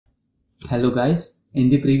Hello guys, in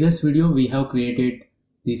the previous video we have created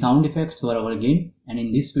the sound effects for our game, and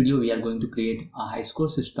in this video we are going to create a high score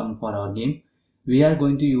system for our game. We are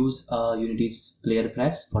going to use Unity's player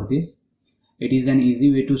preps for this. It is an easy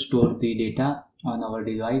way to store the data on our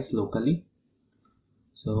device locally.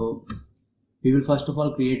 So we will first of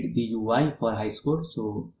all create the UI for high score.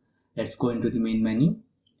 So let's go into the main menu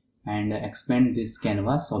and expand this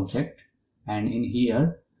canvas object, and in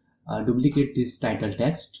here duplicate this title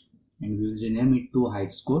text and we will rename it to high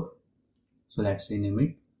score. So let's rename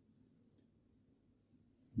it.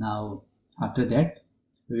 Now after that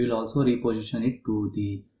we will also reposition it to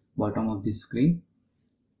the bottom of the screen,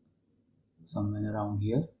 somewhere around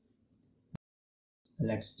here.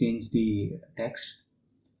 Let's change the text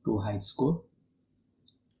to high score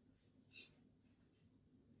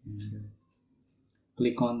and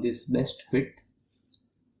click on this best fit,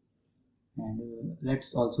 and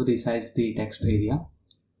let's also resize the text area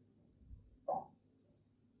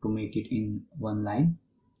to make it in one line.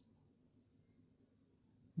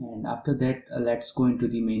 And after that let's go into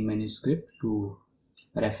the main menu script to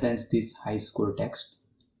reference this high score text.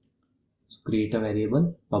 So create a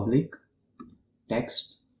variable public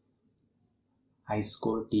text high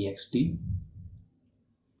score txt,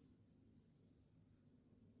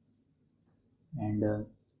 and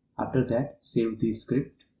after that save the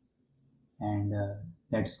script and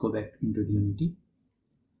let's go back into the Unity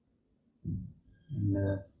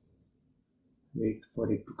and wait for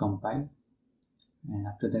it to compile. And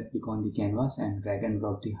after that click on the canvas and drag and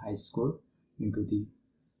drop the high score into the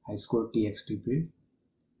high score txt field.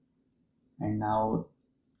 And now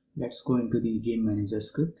let's go into the game manager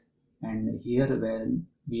script, and here where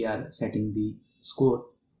we are setting the score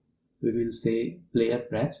we will say player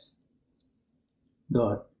prefs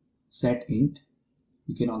dot set int.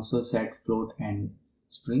 You can also set float and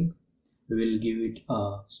string. We will give it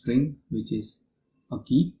a string which is a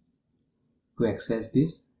key to access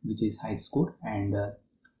this, which is high score, and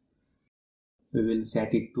we will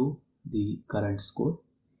set it to the current score,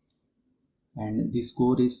 and the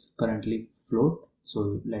score is currently float,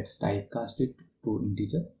 so let's typecast it to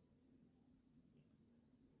integer.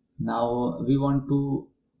 Now we want to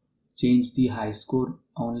change the high score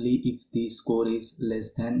only if the score is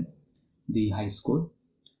less than the high score.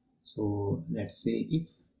 So let's say if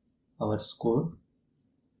our score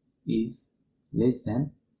is less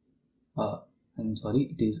than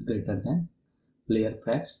it is greater than player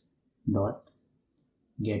prefs dot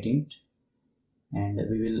get int, and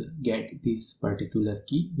we will get this particular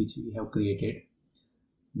key which we have created,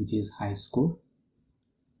 which is high score,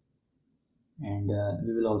 and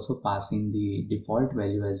we will also pass in the default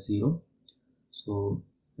value as 0. So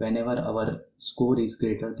whenever our score is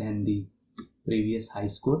greater than the previous high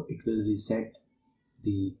score, it will reset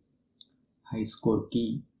the high score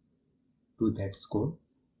key to that score.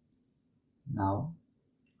 Now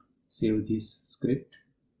save this script,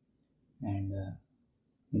 and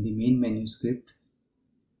in the main menu script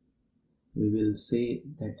we will say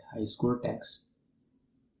that high score text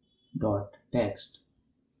dot text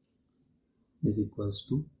is equals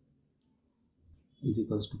to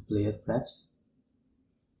player prefs.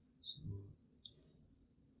 So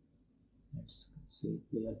let's say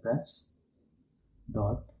player prefs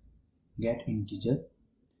dot get integer,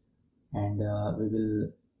 and we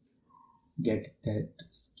will get that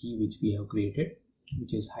key which we have created,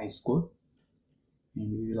 which is high score, and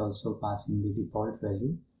we will also pass in the default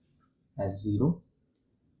value as 0,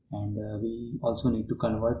 and we also need to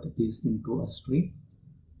convert this into a string.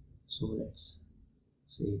 So let's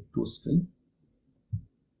say to string.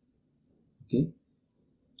 Okay,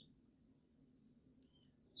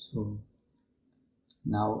 so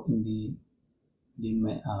now in the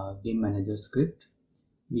game manager script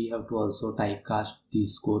we have to also typecast the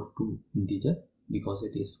score to integer because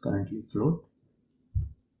it is currently float.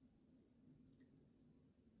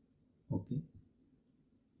 Okay,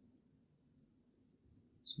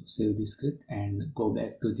 so save the script and go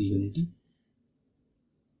back to the Unity,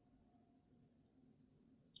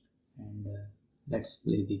 and let's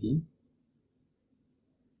play the game.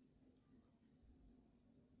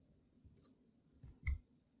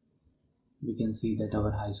 We can see that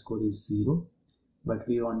our high score is 0, but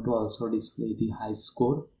we want to also display the high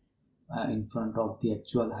score in front of the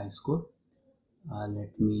actual high score.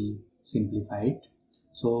 Let me simplify it.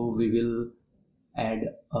 So we will add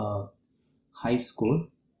a high score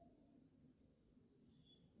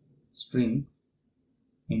string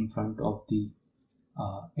in front of the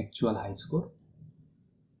actual high score.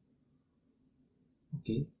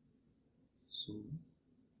 Okay, so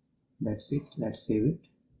that's it. Let's save it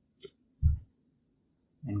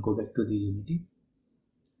and go back to the Unity.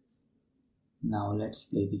 Now let's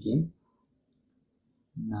play the game.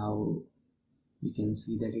 Now we can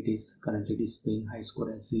see that it is currently displaying high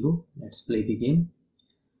score as 0. Let's play the game,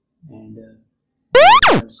 and the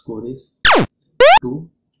current score is 2,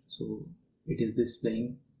 so it is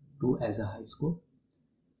displaying 2 as a high score.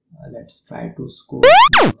 Let's try to score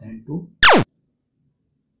more than 2.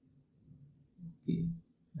 Okay,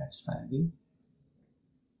 let's try again.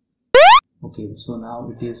 Okay, so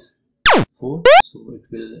now it is 4, so it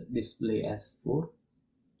will display as 4,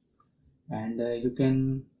 and you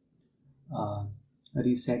can uh,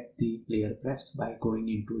 reset the player prefs by going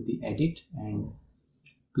into the edit and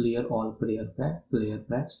clear all player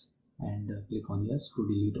prefs, and click on yes to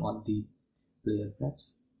delete all the player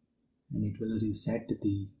prefs, and it will reset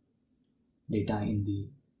the data in the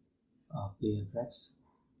player prefs.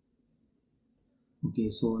 Okay,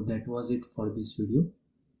 so that was it for this video.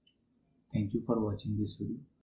 Thank you for watching this video.